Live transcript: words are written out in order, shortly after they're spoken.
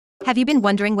Have you been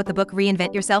wondering what the book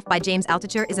Reinvent Yourself by James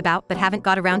Altucher is about but haven't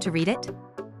got around to read it?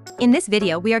 In this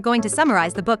video we are going to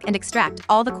summarize the book and extract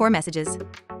all the core messages.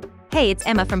 Hey, it's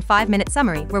Emma from 5 Minute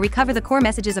Summary, where we cover the core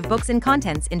messages of books and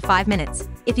contents in 5 minutes.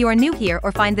 If you are new here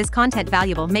or find this content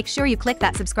valuable, make sure you click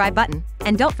that subscribe button,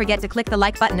 and don't forget to click the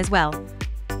like button as well.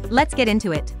 Let's get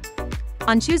into it.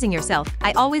 On choosing yourself,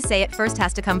 I always say it first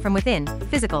has to come from within: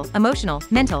 physical, emotional,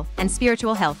 mental, and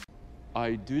spiritual health.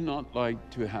 I do not like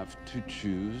to have to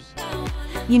choose.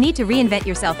 You need to reinvent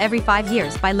yourself every 5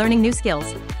 years by learning new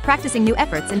skills, practicing new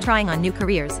efforts, and trying on new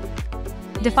careers.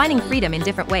 Defining freedom in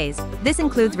different ways. This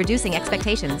includes reducing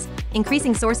expectations,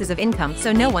 increasing sources of income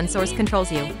so no one source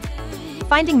controls you.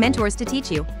 Finding mentors to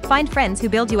teach you. Find friends who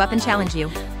build you up and challenge you.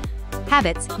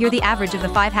 Habits. You're the average of the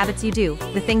 5 habits you do,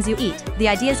 the things you eat, the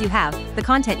ideas you have, the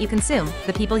content you consume,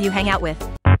 the people you hang out with.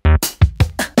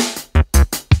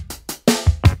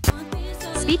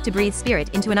 Speak to breathe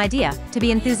spirit into an idea, to be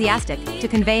enthusiastic, to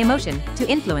convey emotion, to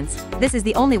influence. This is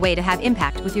the only way to have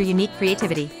impact with your unique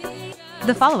creativity.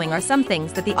 The following are some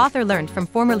things that the author learned from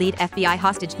former lead FBI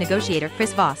hostage negotiator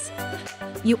Chris Voss.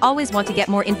 You always want to get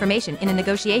more information in a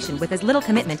negotiation with as little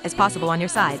commitment as possible on your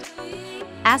side.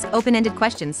 Ask open-ended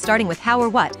questions starting with how or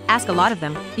what. Ask a lot of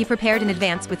them. Be prepared in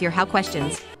advance with your how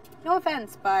questions. No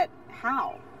offense, but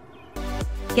how?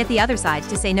 Get the other side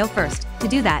to say no first. To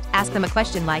do that, ask them a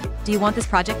question like, do you want this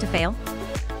project to fail?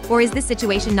 Or is this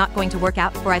situation not going to work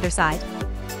out for either side?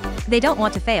 They don't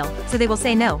want to fail, so they will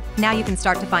say no. Now you can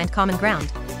start to find common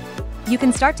ground. You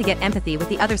can start to get empathy with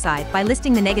the other side by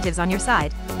listing the negatives on your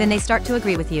side, then they start to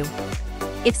agree with you.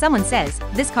 If someone says,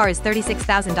 this car is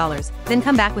 $36,000, then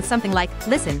come back with something like,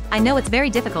 listen, I know it's very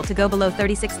difficult to go below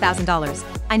 $36,000.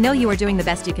 I know you are doing the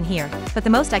best you can here, but the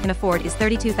most I can afford is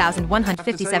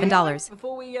 $32,157.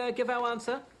 Before we give our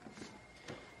answer,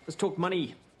 let's talk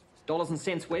money. Dollars and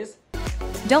cents, Wes.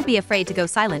 Don't be afraid to go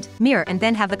silent, mirror, and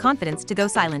then have the confidence to go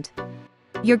silent.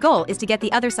 Your goal is to get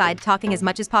the other side talking as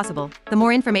much as possible. The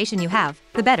more information you have,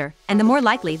 the better, and the more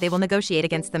likely they will negotiate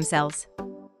against themselves.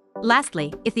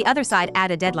 Lastly, if the other side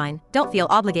add a deadline, don't feel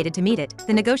obligated to meet it.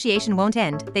 The negotiation won't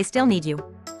end, they still need you.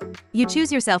 You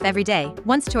choose yourself every day,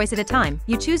 one choice at a time.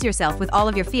 You choose yourself with all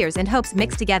of your fears and hopes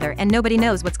mixed together, and nobody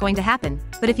knows what's going to happen.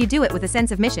 But if you do it with a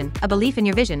sense of mission, a belief in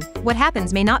your vision, what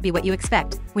happens may not be what you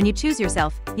expect. When you choose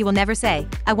yourself, you will never say,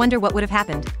 I wonder what would have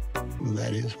happened.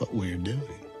 That is what we're doing,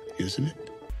 isn't it?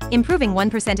 Improving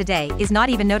 1% a day is not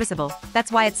even noticeable.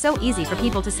 That's why it's so easy for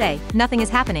people to say, nothing is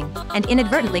happening, and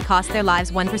inadvertently cost their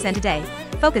lives 1% a day.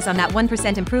 Focus on that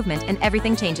 1% improvement and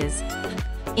everything changes.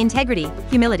 Integrity,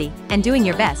 humility, and doing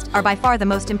your best are by far the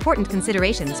most important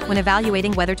considerations when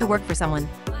evaluating whether to work for someone.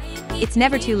 It's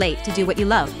never too late to do what you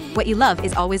love. What you love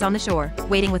is always on the shore,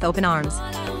 waiting with open arms.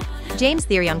 James'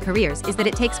 theory on careers is that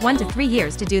it takes 1 to 3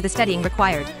 years to do the studying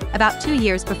required, about 2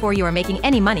 years before you are making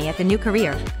any money at the new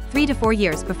career, 3 to 4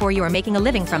 years before you are making a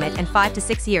living from it, and 5 to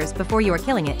 6 years before you are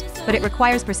killing it, but it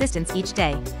requires persistence each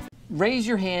day. Raise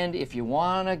your hand if you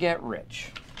want to get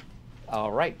rich.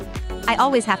 All right. I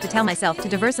always have to tell myself to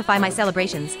diversify my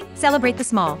celebrations. Celebrate the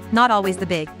small, not always the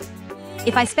big.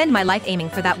 If I spend my life aiming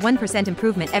for that 1%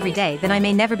 improvement every day, then I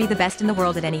may never be the best in the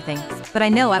world at anything, but I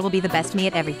know I will be the best me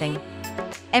at everything.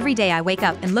 Every day I wake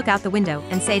up and look out the window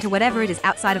and say to whatever it is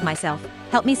outside of myself,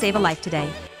 help me save a life today.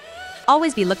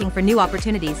 Always be looking for new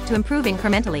opportunities to improve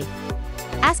incrementally.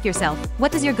 Ask yourself,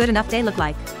 what does your good enough day look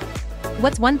like?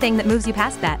 What's one thing that moves you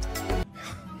past that?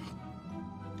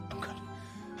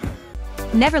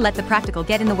 Never let the practical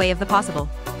get in the way of the possible.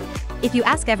 If you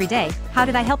ask every day, how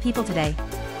did I help people today?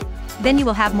 Then you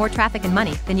will have more traffic and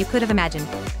money than you could have imagined.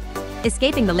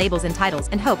 Escaping the labels and titles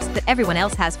and hopes that everyone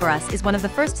else has for us is one of the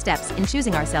first steps in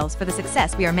choosing ourselves for the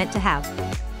success we are meant to have.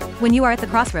 When you are at the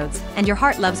crossroads, and your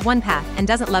heart loves one path and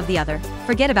doesn't love the other,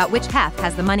 forget about which path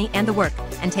has the money and the work,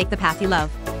 and take the path you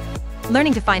love.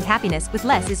 Learning to find happiness with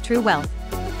less is true wealth.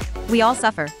 We all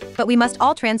suffer, but we must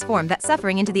all transform that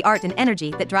suffering into the art and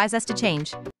energy that drives us to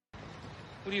change.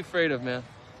 What are you afraid of, man?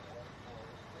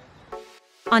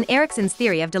 On Erickson's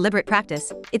theory of deliberate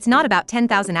practice, it's not about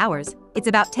 10,000 hours, it's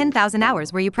about 10,000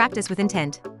 hours where you practice with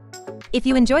intent. If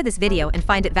you enjoy this video and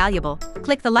find it valuable,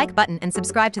 click the like button and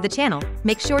subscribe to the channel.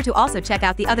 Make sure to also check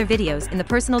out the other videos in the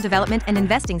personal development and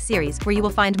investing series, where you will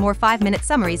find more 5-minute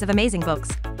summaries of amazing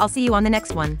books. I'll see you on the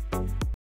next one.